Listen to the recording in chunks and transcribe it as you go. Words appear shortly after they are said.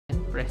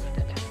press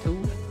the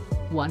F2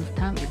 one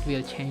time, it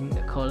will change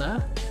the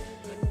color.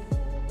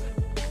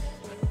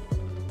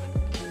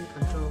 You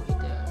control it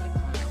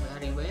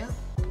very well.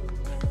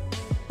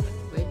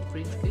 When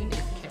print screen,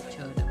 it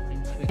captures the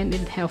print screen, and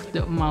it has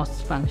the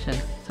mouse function,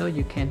 so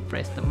you can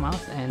press the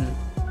mouse and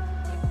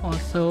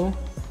also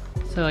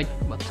search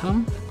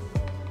button.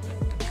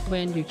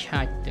 When you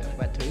charge the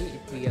battery,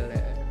 it will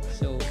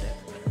show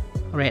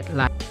the red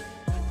light.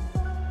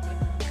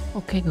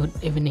 Okay, good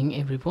evening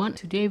everyone.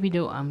 Today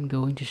video I'm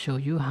going to show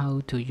you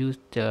how to use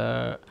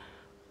the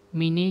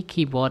mini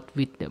keyboard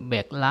with the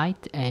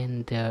backlight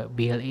and the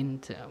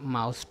built-in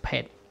mouse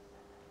pad.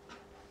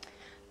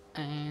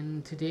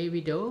 And today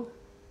video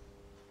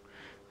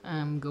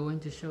I'm going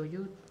to show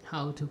you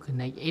how to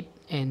connect it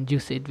and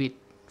use it with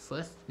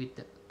first with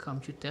the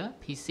computer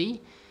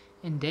PC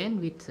and then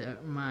with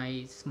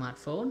my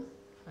smartphone,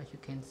 as you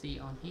can see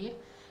on here,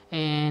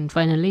 and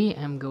finally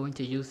I'm going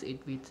to use it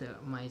with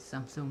my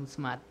Samsung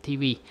Smart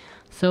TV.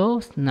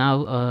 So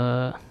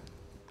now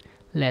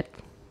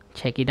let's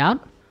check it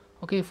out.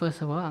 Okay,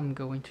 first of all I'm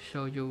going to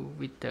show you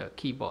with the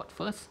keyboard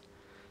first.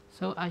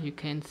 So as you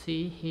can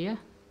see here,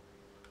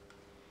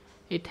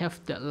 it has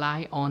the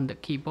light on the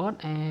keyboard,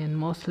 and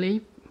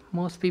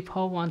most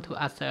people want to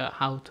ask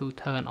how to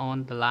turn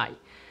on the light,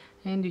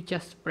 and you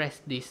just press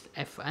this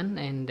F1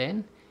 and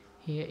then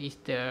here is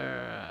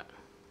the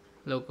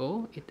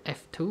logo, it's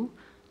F2,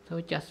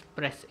 so just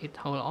press it,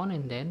 hold on,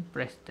 and then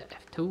press the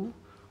F2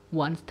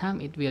 one time,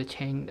 it will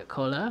change the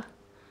color.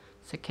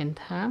 Second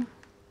time,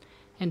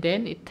 and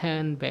then it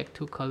turn back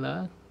to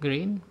color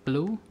green,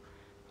 blue,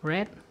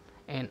 red,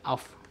 and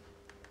off.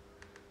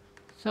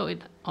 So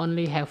it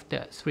only have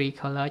the three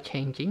color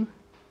changing.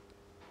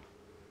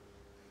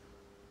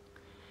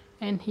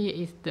 And here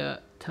is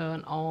the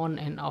turn on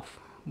and off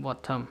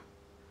bottom.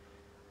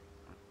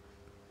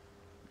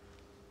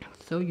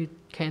 So you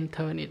can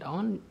turn it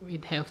on.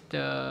 It have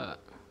the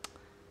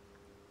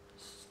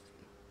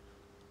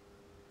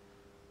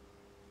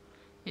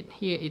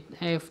here it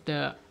have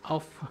the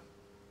off.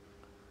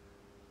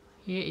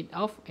 Here it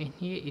off and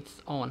here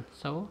it's on.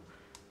 So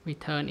we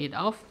turn it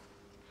off,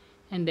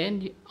 and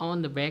then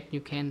on the back you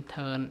can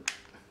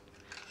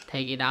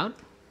take it out,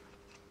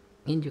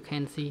 and you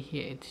can see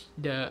here it's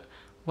the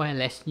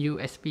wireless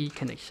USB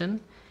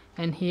connection,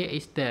 and here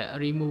is the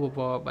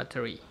removable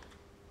battery,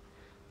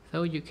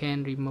 so you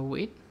can remove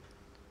it.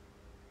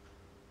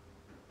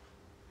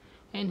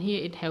 And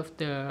here it has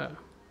the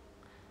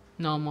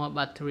normal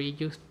battery,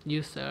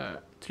 use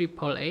a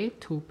AAA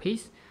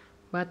 2-piece,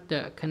 but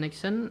the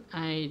connection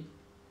I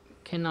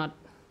cannot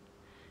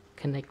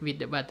connect with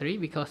the battery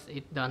because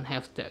it don't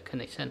have the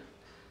connection.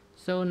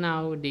 So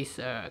now this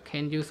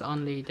can use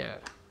only the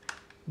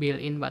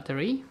built-in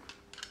battery.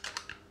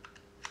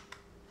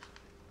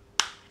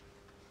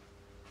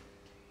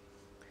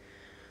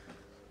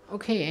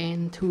 Okay,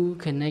 and to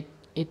connect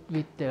it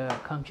with the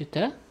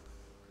computer,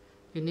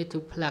 you need to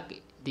plug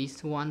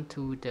this one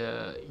to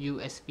the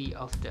USB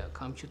of the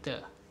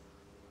computer.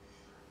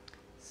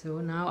 So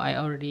now I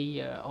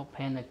already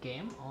open a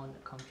game on the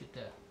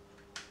computer,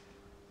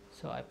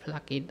 so I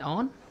plug it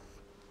on,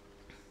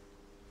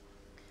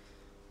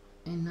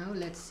 and now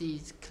let's see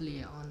it's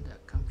clear on the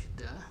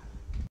computer.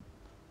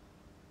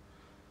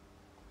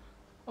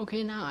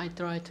 Okay, now I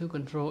try to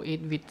control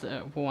it with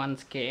one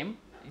game.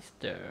 It's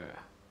the,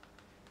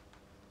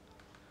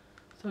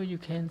 so you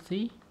can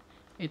see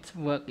it's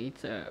work,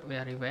 it's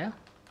very well.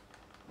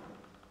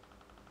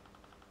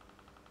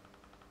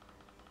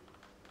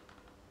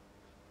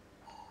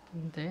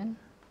 And then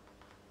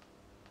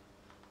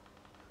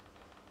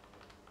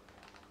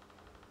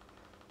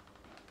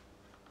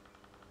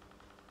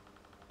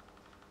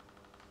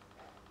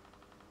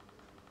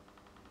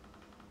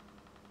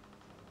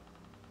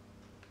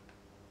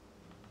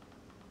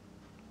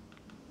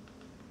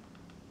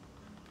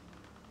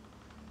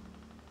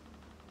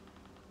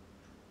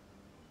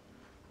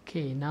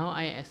okay, now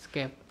I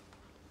escape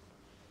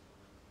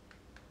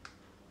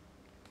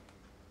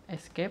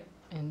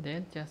and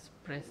then just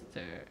press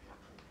the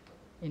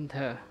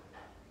enter.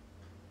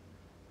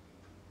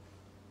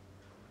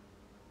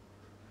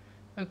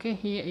 Okay,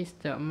 here is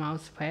the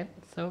mouse pad,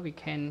 so we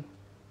can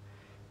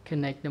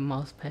connect the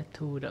mouse pad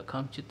to the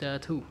computer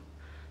too.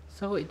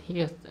 So it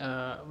here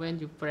when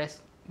you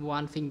press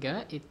one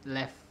finger, it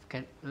left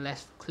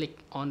click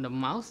on the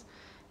mouse,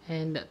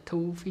 and the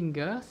two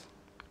fingers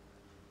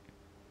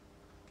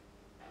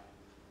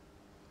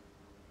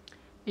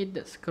it's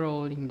the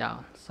scrolling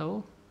down.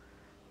 So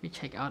we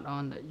check out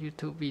on the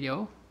YouTube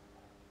video.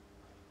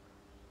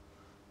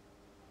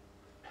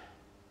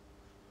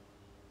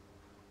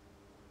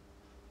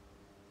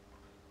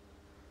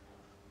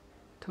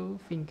 Two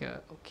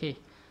finger, okay,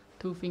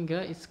 two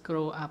finger is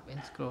scroll up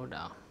and scroll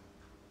down.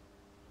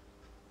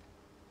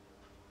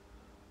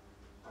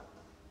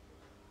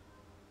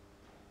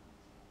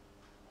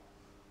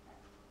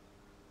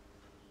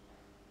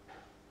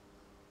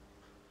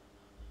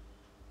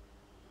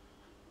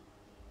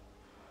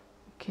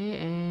 Okay,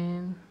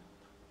 and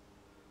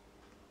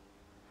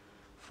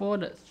for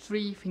the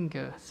three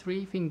finger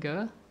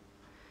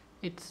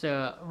It's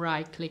the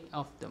right click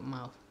of the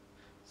mouse.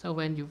 So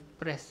when you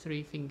press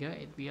 3 finger,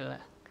 it will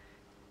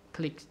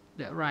click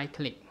the right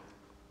click.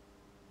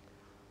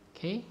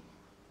 Okay.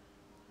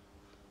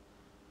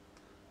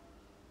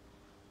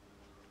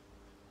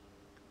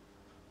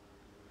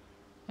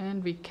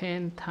 And we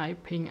can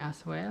typing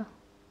as well.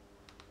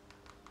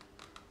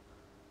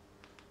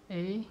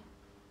 A,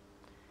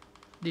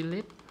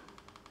 delete,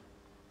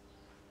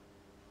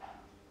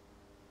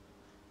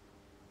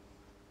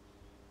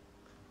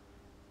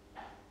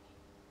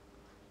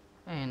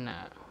 and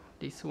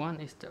this one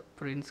is the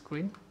print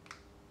screen.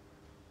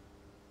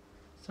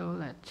 So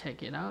let's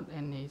check it out,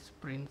 and it's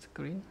print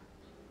screen.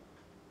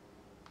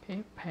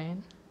 Okay,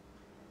 pen.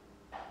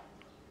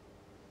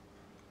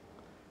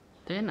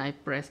 Then I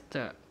press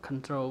the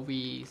Ctrl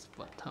V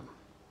button,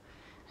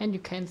 and you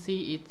can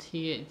see it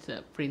here. It's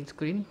a print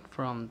screen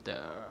from the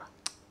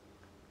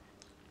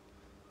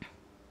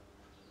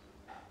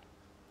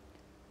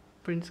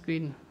print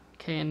screen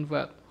can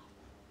work.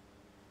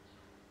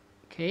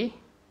 Okay.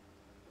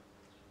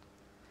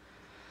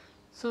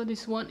 So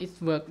this one is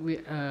work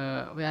with,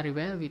 very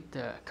well with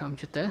the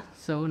computer.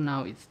 So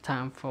now it's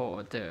time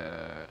for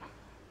the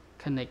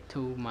connect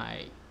to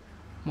my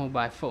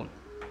mobile phone.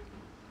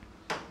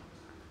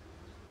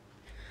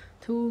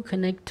 To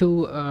connect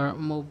to a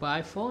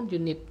mobile phone, you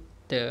need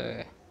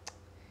the,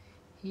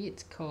 here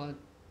it's called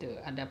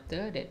the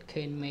adapter that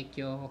can make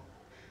your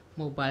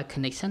mobile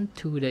connection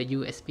to the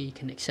USB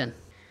connection.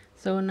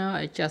 So now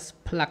I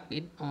just plug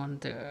it on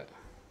the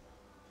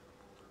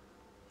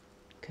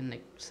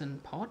connection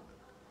port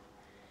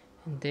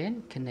and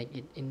then connect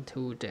it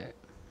into the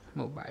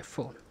mobile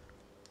phone.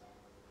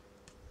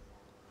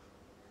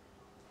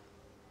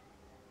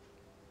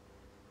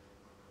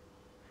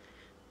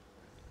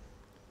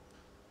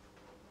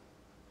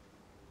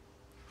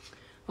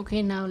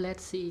 Okay, now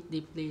let's see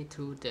deeply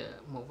to the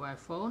mobile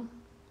phone.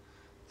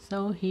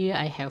 So here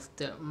I have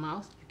the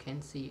mouse, you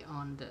can see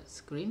on the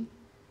screen.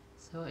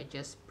 So I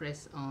just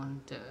press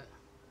on the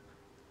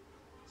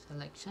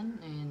selection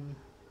and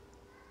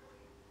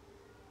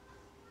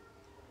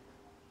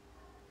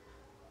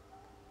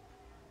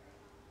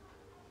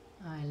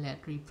I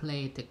let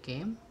replay the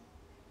game.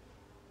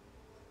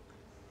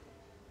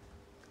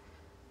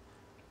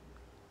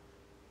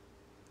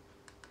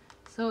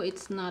 So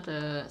it's not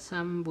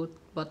some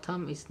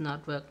bottom is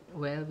not work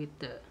well with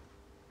the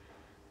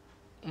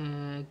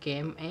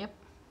game app,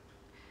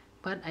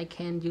 but I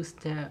can use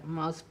the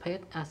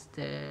mousepad as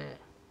the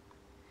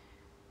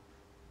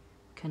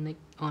connect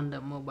on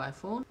the mobile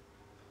phone.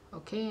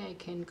 Okay, I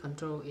can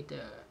control it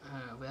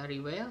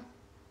very well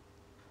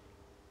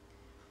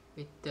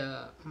with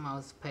the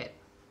mousepad.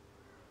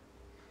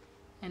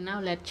 And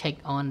now let's check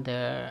on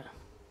the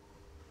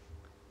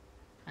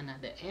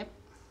another app.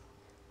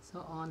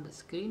 So on the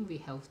screen we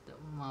have the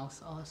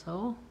mouse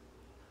also,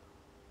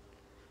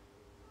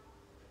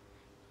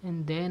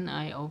 and then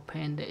I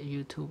open the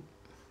YouTube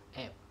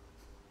app.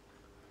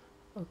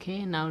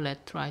 Okay, now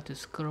let's try to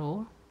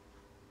scroll.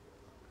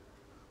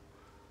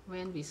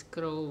 When we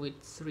scroll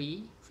with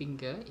 3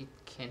 finger, it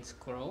can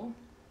scroll.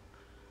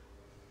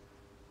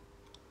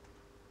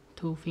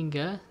 2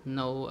 finger,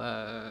 no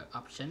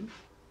option.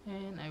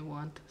 And I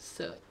want to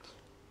search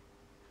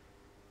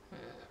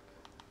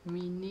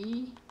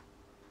mini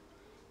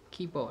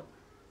keyboard.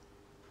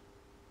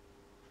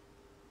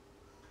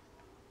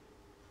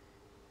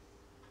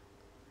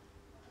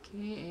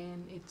 Okay,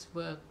 and it's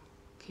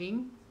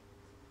working.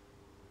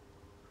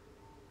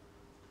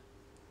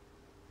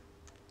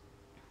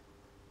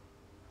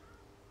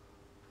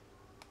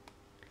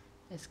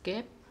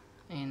 Escape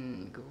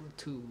and go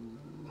to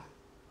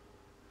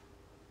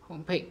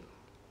home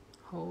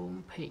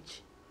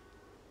page.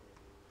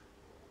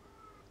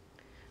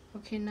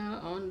 Okay, now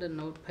on the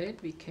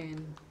notepad we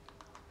can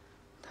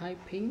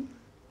typing.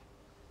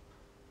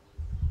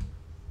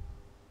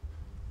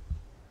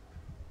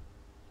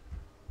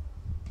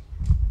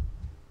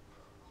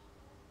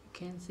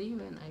 You can see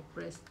when I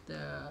press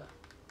the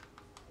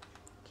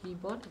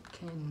keyboard, it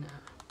can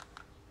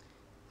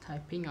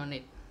typing on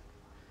it.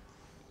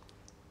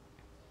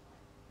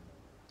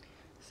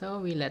 So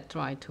we let's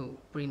try to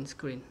print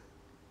screen.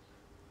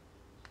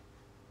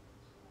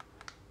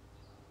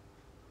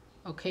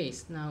 Okay,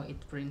 so now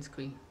it print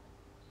screen.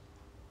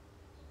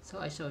 So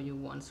I show you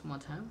once more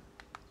time.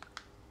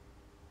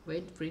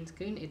 When print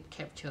screen, it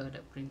capture the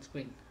print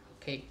screen.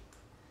 Okay.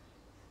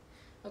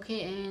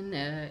 Okay, and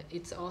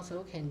it's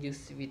also can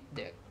use with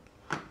the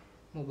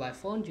mobile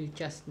phone. You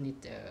just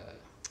need the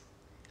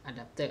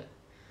adapter.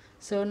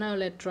 So now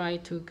let's try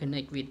to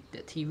connect with the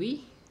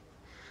TV.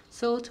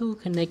 So to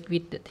connect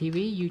with the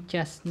TV, you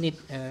just need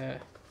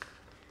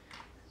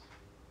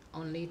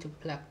only to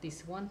plug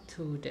this one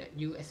to the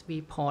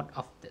USB port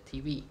of the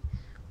TV.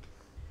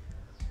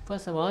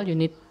 First of all, you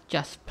need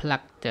just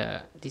plug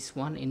this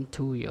one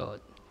into your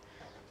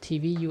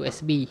TV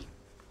USB.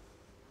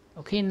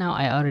 Okay, now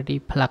I already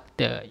plugged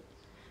the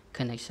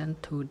connection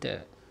to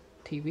the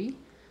TV.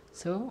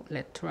 So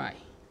let's try.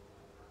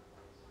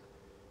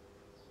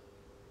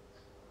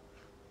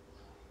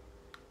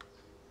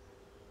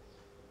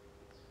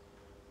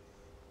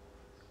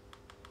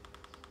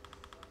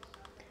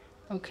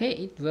 Okay,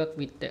 it works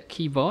with the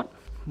keyboard,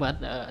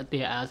 but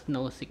there is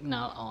no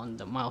signal on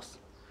the mouse.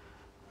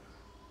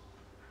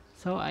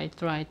 So I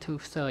try to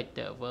search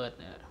the word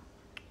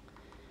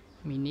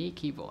mini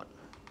keyboard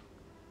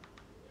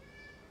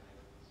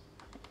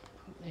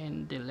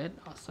and delete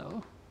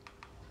also.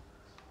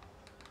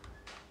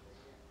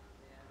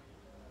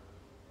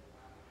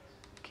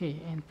 Okay,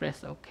 and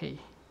press OK.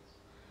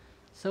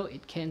 So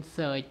it can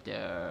search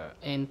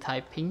and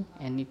typing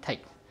any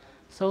text.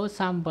 So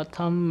some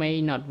button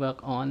may not work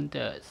on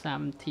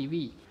some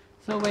TV.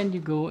 So when you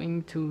go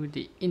into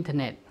the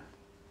internet,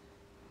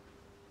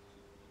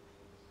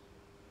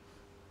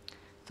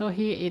 so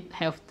here it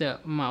have the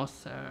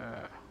mouse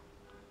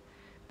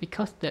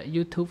because the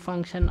YouTube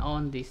function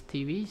on these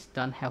TVs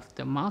don't have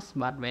the mouse,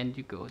 but when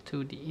you go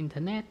to the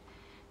internet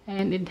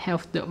and it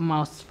have the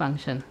mouse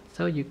function,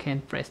 so you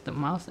can press the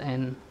mouse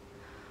and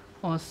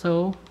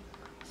also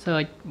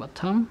search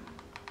button.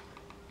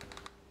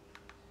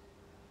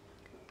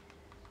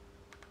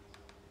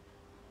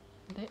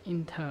 The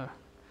enter,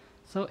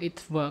 so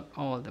it work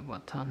all the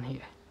button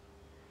here.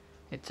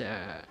 It's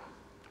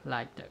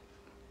like the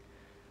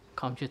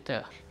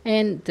computer.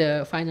 And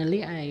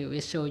finally I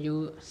will show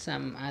you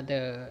some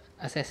other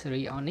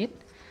accessory on it.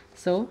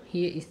 So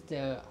here is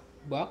the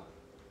box.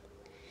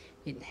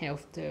 It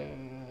has the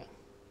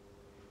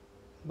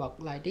box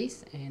like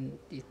this, and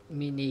this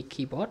mini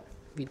keyboard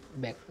with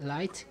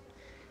backlight,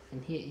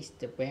 and here is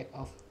the back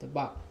of the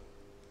box.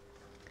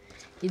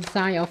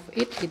 Inside of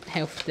it, it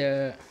has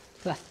the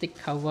plastic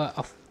cover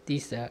of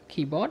this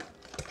keyboard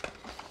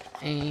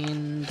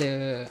and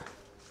the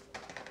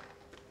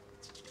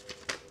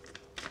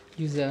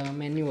user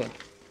manual,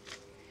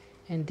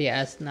 and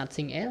there is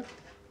nothing else,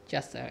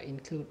 just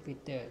include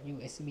with the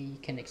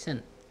USB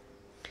connection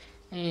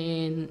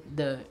and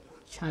the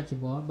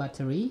chargeable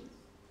battery.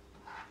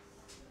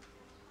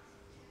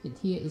 And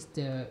here is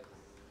the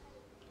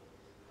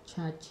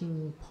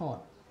charging port,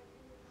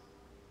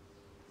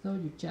 so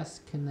you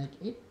just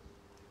connect it,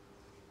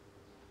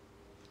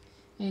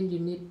 and you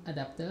need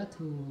adapter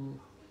to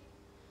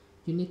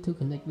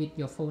connect with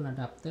your phone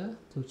adapter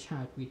to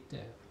charge with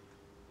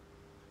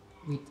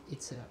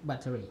its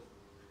battery.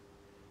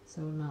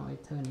 So now I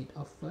turn it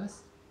off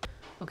first.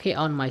 Okay,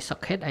 on my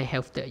socket I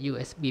have the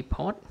USB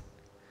port,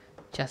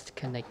 just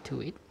connect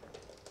to it.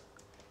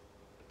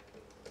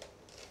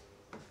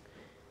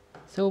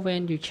 So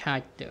when you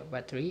charge the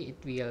battery,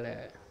 it will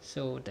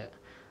show the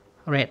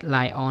red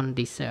light on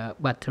this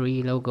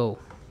battery logo.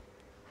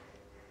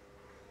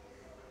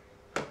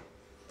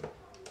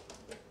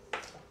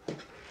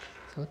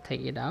 So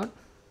take it out,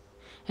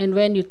 and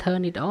when you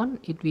turn it on,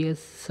 it will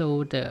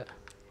show the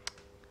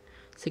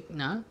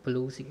signal,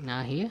 blue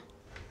signal here.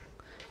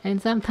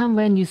 And sometimes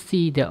when you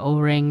see the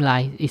orange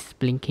light is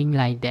blinking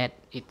like that,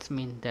 it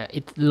means that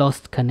it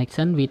lost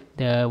connection with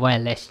the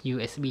wireless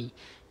USB,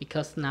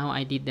 because now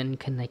I didn't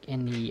connect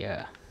any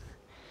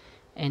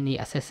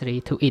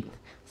accessory to it.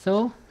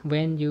 So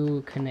when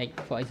you connect,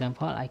 for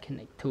example, I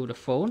connect to the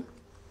phone.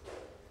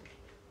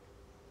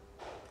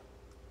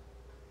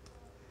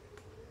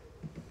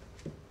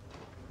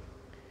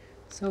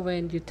 So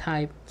when you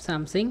type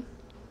something,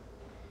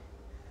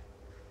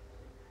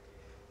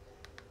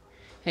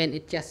 and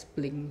it just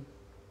blink.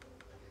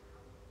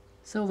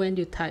 So when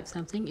you type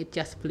something, it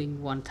just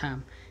blink one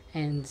time,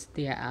 and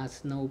there are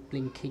no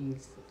blinking.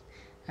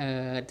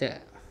 The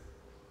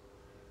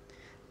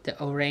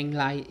orange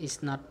light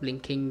is not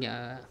blinking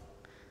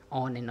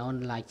on and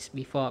on like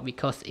before,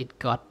 because it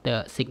got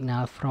the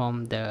signal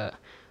from the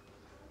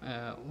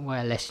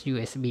wireless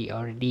USB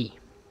already.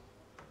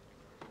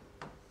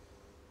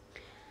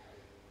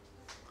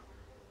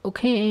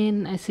 Okay,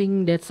 and I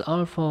think that's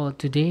all for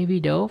today's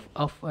video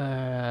of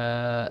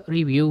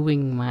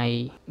reviewing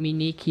my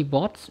mini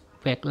keyboards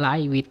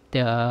backlight with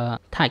the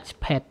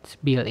touchpad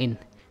built-in.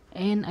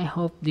 And I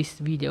hope this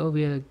video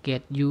will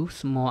get you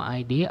more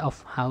idea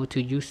of how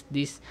to use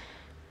this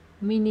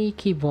mini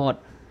keyboard.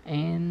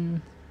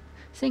 And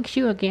thank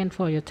you again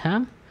for your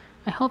time.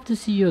 I hope to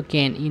see you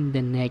again in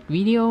the next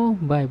video.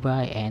 Bye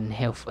bye and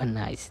have a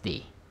nice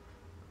day.